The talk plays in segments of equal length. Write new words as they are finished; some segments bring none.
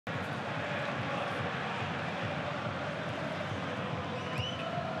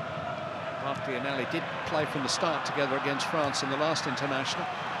Barkley and Ali did play from the start together against France in the last international.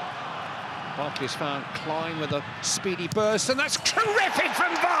 Barkley's found Klein with a speedy burst, and that's terrific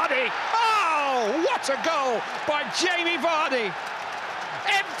from Vardy! Oh, what a goal by Jamie Vardy!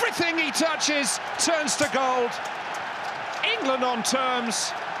 Everything he touches turns to gold. England on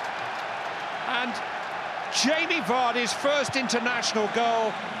terms, and Jamie Vardy's first international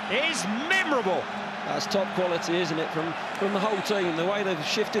goal is memorable. That's top quality, isn't it, from the whole team? The way they've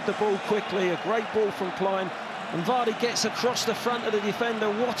shifted the ball quickly, a great ball from Klein, and Vardy gets across the front of the defender.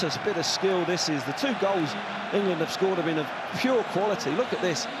 What a bit of skill this is. The 2 goals England have scored have been of pure quality. Look at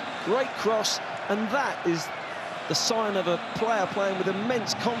this, great cross, and that is the sign of a player playing with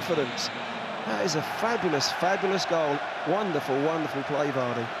immense confidence. That is a fabulous, fabulous goal. Wonderful, wonderful play,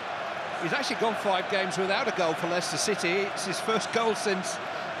 Vardy. He's actually gone 5 games without a goal for Leicester City. It's his first goal since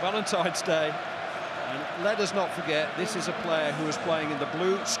Valentine's Day. And let us not forget, this is a player who was playing in the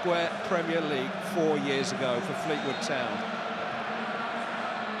Blue Square Premier League 4 years ago for Fleetwood Town.